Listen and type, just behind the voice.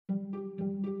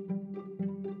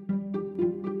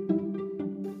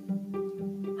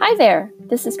Hi there,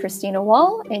 this is Christina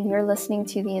Wall, and you're listening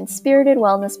to the Inspirited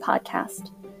Wellness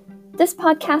Podcast. This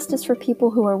podcast is for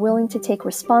people who are willing to take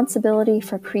responsibility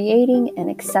for creating an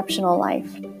exceptional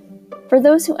life. For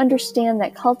those who understand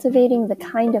that cultivating the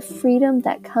kind of freedom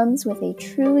that comes with a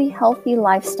truly healthy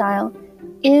lifestyle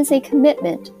is a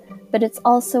commitment, but it's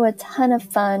also a ton of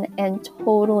fun and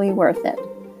totally worth it.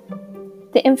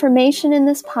 The information in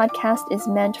this podcast is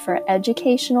meant for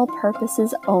educational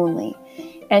purposes only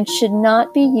and should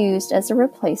not be used as a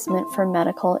replacement for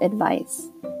medical advice.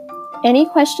 Any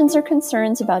questions or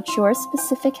concerns about your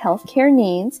specific healthcare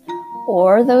needs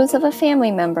or those of a family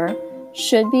member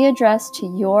should be addressed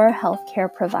to your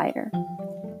healthcare provider.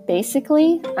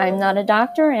 Basically, I'm not a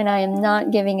doctor and I am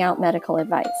not giving out medical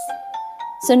advice.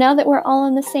 So now that we're all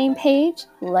on the same page,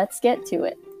 let's get to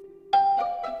it.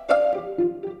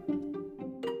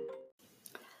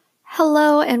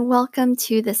 Hello and welcome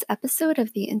to this episode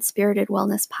of the Inspirited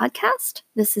Wellness Podcast.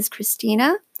 This is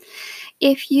Christina.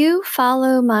 If you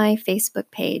follow my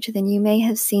Facebook page, then you may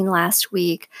have seen last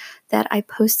week that I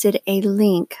posted a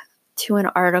link to an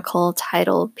article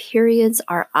titled "Periods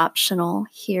Are Optional,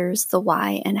 Here's the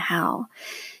Why and How."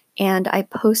 And I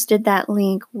posted that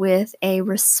link with a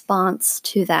response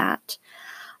to that.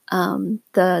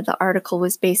 The article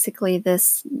was basically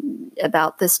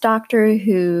about this doctor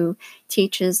who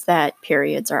teaches that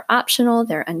periods are optional,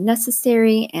 they're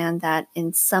unnecessary, and that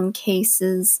in some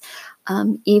cases,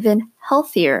 even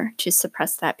healthier to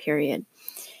suppress that period.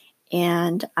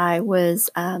 And I was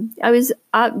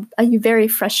very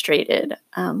frustrated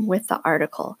with the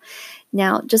article.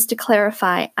 Now, just to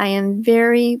clarify, I am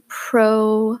very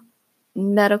pro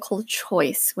medical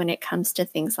choice when it comes to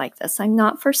things like this. I'm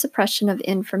not for suppression of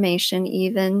information,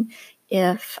 even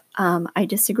if I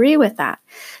disagree with that,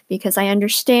 because I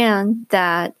understand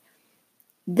that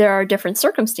there are different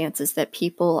circumstances that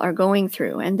people are going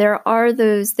through. And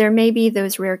there may be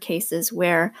those rare cases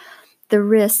where the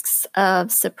risks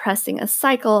of suppressing a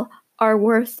cycle are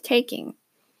worth taking.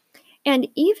 And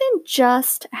even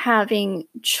just having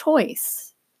choice.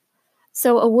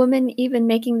 So a woman even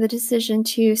making the decision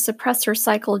to suppress her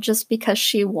cycle just because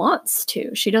she wants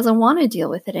to, she doesn't want to deal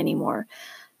with it anymore.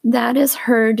 That is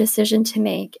her decision to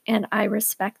make, and I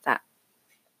respect that.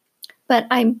 But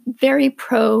I'm very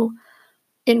pro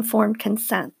informed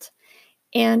consent,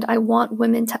 and I want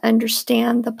women to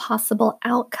understand the possible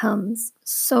outcomes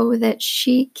so that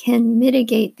she can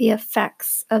mitigate the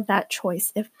effects of that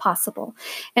choice if possible.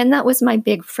 And that was my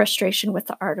big frustration with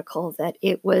the article, that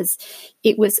it was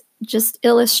just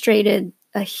illustrated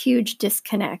a huge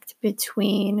disconnect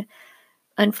between,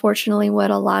 unfortunately, what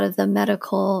a lot of the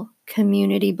medical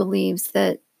community believes,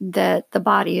 that the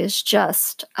body is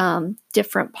just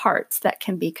different parts that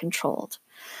can be controlled.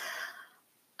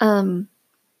 And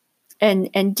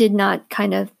did not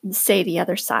kind of say the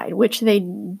other side, which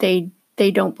they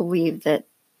don't believe that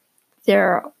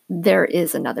there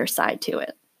is another side to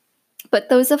it. But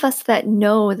those of us that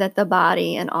know that the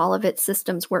body and all of its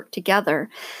systems work together,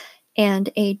 and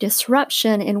a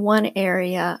disruption in one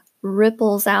area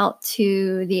ripples out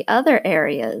to the other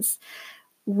areas,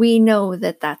 we know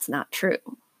that that's not true.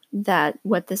 That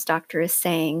what this doctor is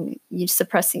saying,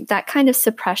 that kind of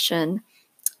suppression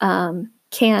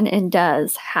can and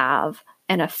does have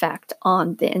an effect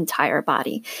on the entire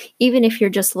body. Even if you're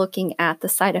just looking at the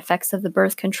side effects of the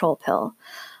birth control pill,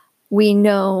 we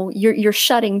know you're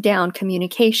shutting down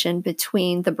communication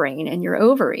between the brain and your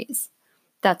ovaries.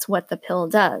 That's what the pill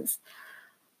does.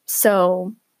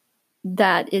 So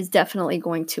that is definitely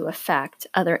going to affect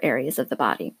other areas of the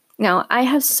body. Now, I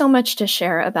have so much to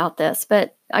share about this,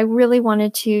 but I really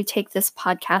wanted to take this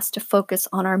podcast to focus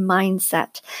on our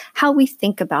mindset, how we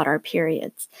think about our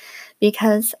periods,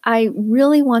 because I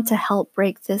really want to help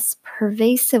break this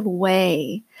pervasive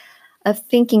way of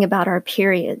thinking about our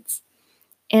periods,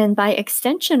 and by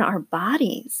extension, our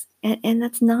bodies, and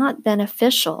that's not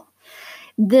beneficial.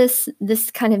 This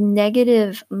kind of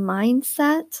negative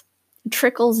mindset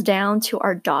trickles down to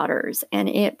our daughters, and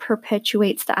it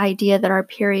perpetuates the idea that our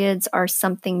periods are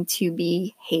something to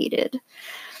be hated.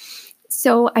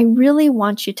 So I really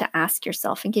want you to ask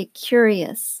yourself and get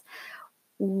curious.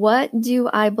 What do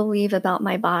I believe about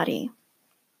my body?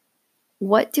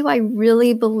 What do I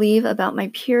really believe about my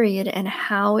period and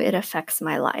how it affects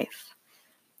my life?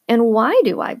 And why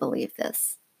do I believe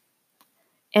this?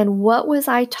 And what was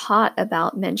I taught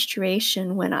about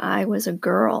menstruation when I was a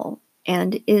girl?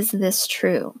 And is this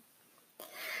true?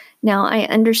 Now, I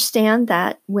understand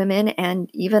that women and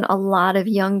even a lot of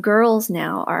young girls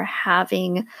now are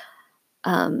having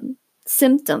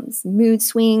symptoms, mood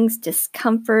swings,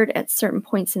 discomfort at certain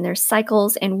points in their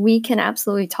cycles, and we can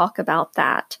absolutely talk about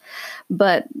that.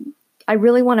 But I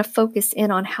really want to focus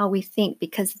in on how we think,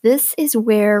 because this is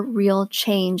where real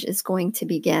change is going to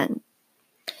begin.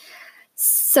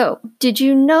 So, did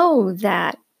you know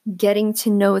that getting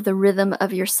to know the rhythm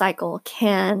of your cycle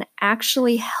can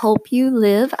actually help you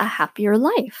live a happier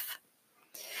life?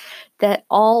 That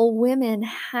all women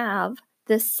have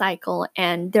this cycle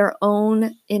and their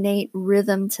own innate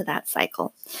rhythm to that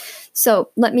cycle.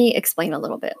 So, let me explain a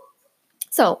little bit.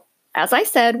 So, as I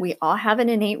said, we all have an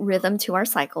innate rhythm to our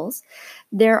cycles.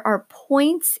 There are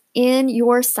points in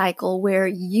your cycle where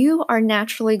you are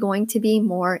naturally going to be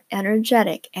more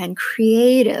energetic and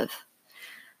creative.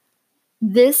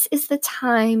 This is the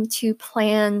time to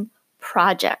plan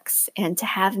projects and to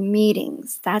have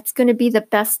meetings. That's going to be the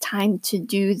best time to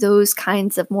do those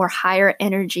kinds of more higher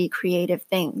energy creative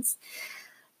things.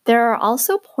 There are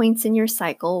also points in your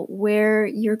cycle where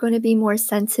you're going to be more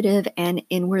sensitive and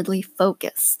inwardly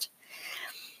focused.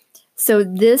 So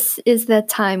this is the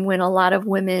time when a lot of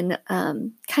women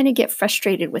kind of get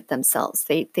frustrated with themselves.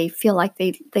 They feel like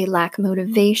they lack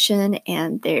motivation,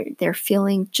 and they're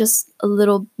feeling just a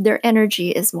little, their energy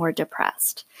is more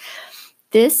depressed.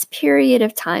 This period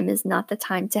of time is not the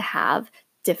time to have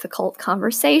difficult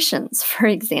conversations, for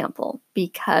example,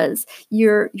 because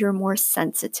you're more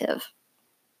sensitive.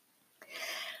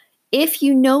 If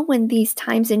you know when these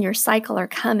times in your cycle are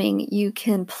coming, you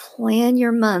can plan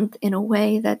your month in a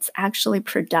way that's actually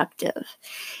productive.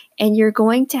 And you're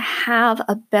going to have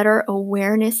a better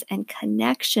awareness and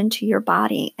connection to your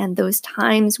body and those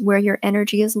times where your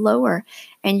energy is lower,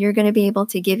 and you're going to be able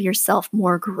to give yourself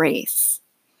more grace.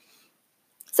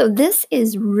 So this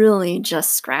is really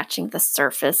just scratching the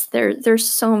surface. There's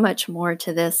so much more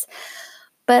to this,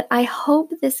 but I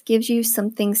hope this gives you some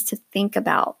things to think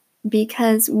about,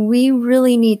 because we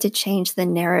really need to change the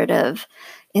narrative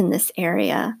in this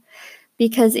area.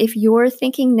 Because if you're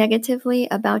thinking negatively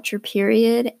about your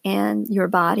period and your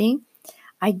body,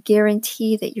 I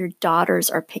guarantee that your daughters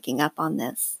are picking up on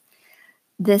this.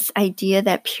 This idea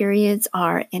that periods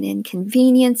are an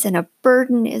inconvenience and a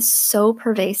burden is so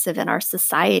pervasive in our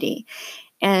society,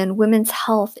 and women's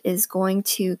health is going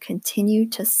to continue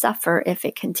to suffer if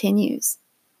it continues.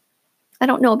 I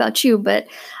don't know about you, but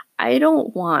I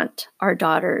don't want our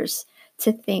daughters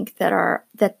to think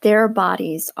that their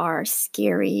bodies are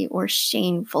scary or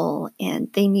shameful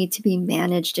and they need to be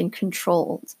managed and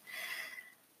controlled.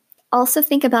 Also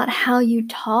think about how you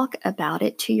talk about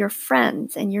it to your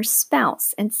friends and your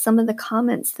spouse, and some of the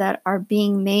comments that are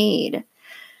being made.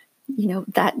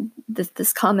 That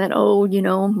this comment, oh,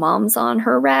 mom's on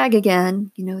her rag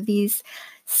again. These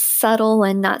subtle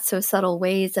and not so subtle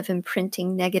ways of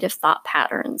imprinting negative thought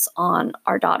patterns on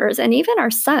our daughters and even our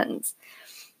sons.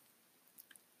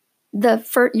 The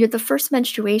first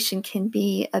menstruation can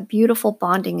be a beautiful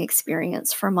bonding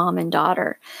experience for mom and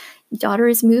daughter. Daughter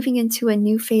is moving into a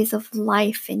new phase of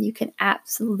life, and you can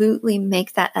absolutely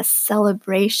make that a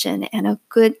celebration and a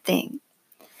good thing.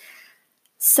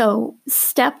 So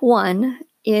step 1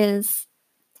 is,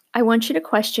 I want you to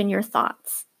question your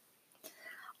thoughts.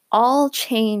 All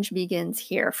change begins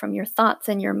here, from your thoughts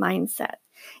and your mindset.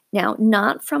 Now,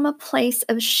 not from a place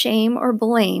of shame or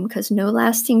blame, because no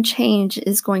lasting change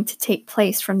is going to take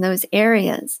place from those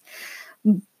areas.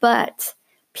 But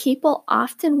people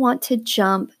often want to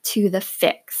jump to the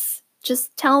fix.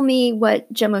 Just tell me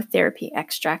what gemotherapy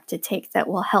extract to take that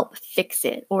will help fix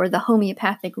it, or the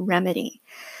homeopathic remedy.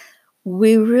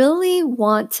 We really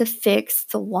want to fix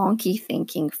the wonky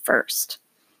thinking first.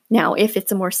 Now, if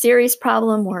it's a more serious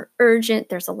problem, more urgent,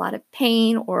 there's a lot of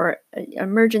pain or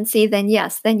emergency, then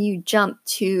yes, then you jump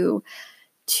to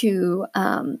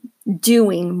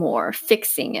doing more,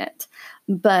 fixing it.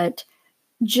 But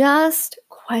just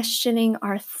questioning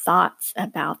our thoughts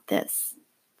about this,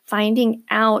 finding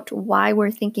out why we're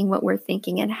thinking what we're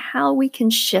thinking and how we can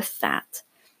shift that.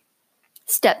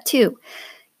 Step 2,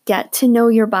 get to know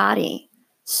your body.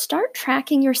 Start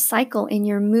tracking your cycle and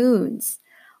your moods.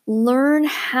 Learn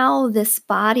how this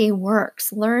body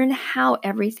works. Learn how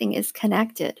everything is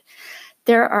connected.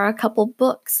 There are a couple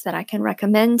books that I can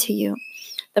recommend to you.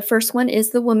 The first one is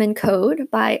The Woman Code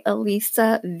by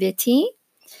Alisa Vitti.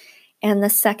 And the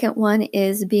second one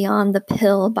is Beyond the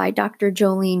Pill by Dr.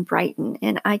 Jolene Brighten.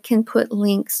 And I can put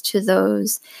links to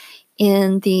those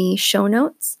in the show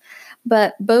notes.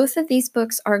 But both of these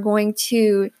books are going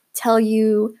to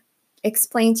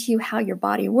explain to you how your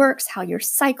body works, how your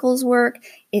cycles work.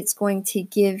 It's going to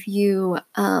give you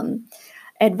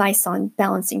advice on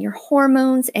balancing your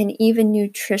hormones and even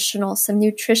some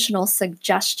nutritional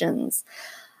suggestions.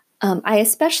 I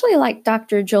especially like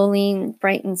Dr. Jolene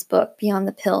Brighten's book, Beyond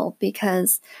the Pill,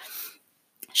 because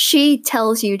She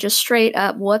tells you just straight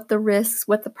up what the risks,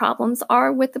 what the problems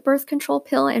are with the birth control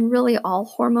pill and really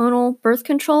all hormonal birth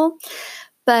control.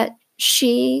 But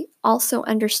she also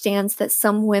understands that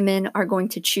some women are going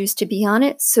to choose to be on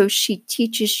it. So she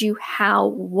teaches you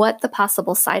what the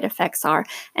possible side effects are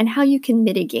and how you can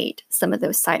mitigate some of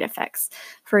those side effects.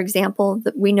 For example,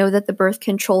 we know that the birth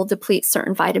control depletes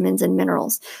certain vitamins and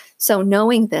minerals. So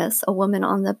knowing this, a woman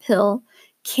on the pill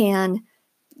can,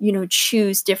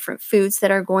 choose different foods that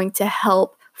are going to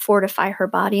help fortify her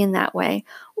body in that way,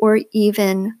 or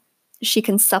even she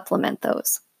can supplement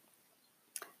those.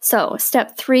 So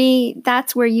step 3,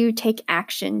 that's where you take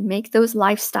action, make those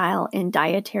lifestyle and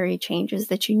dietary changes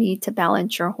that you need to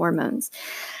balance your hormones.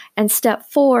 And step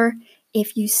 4,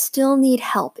 if you still need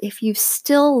help, if you've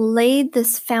still laid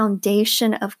this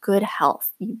foundation of good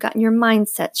health, you've gotten your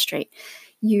mindset straight,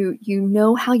 you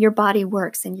know how your body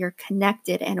works and you're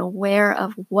connected and aware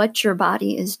of what your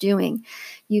body is doing,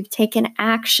 you've taken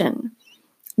action,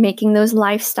 making those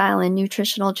lifestyle and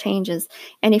nutritional changes.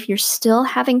 And if you're still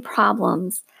having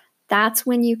problems, that's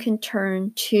when you can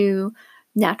turn to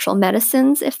natural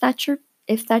medicines if that's your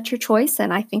choice.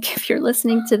 And I think if you're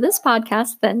listening to this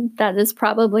podcast, then that is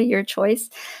probably your choice.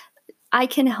 I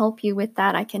can help you with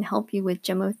that. I can help you with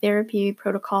gemotherapy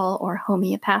protocol or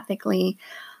homeopathically,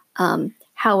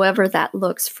 however that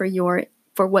looks for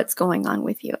what's going on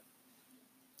with you.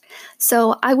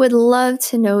 So I would love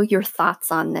to know your thoughts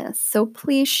on this. So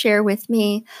please share with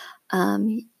me.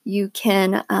 You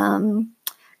can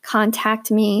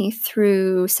contact me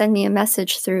send me a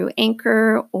message through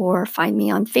Anchor, or find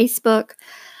me on Facebook,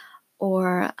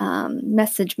 or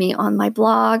message me on my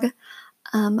blog.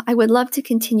 I would love to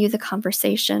continue the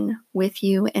conversation with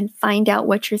you and find out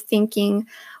what you're thinking,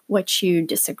 what you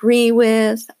disagree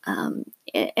with,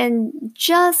 and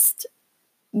just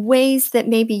ways that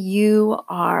maybe you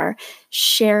are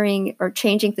sharing or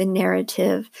changing the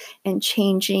narrative and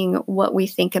changing what we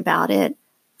think about it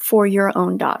for your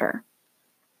own daughter.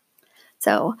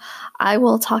 So I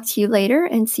will talk to you later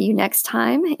and see you next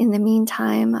time. In the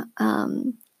meantime,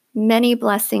 many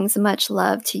blessings, much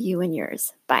love to you and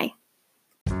yours. Bye.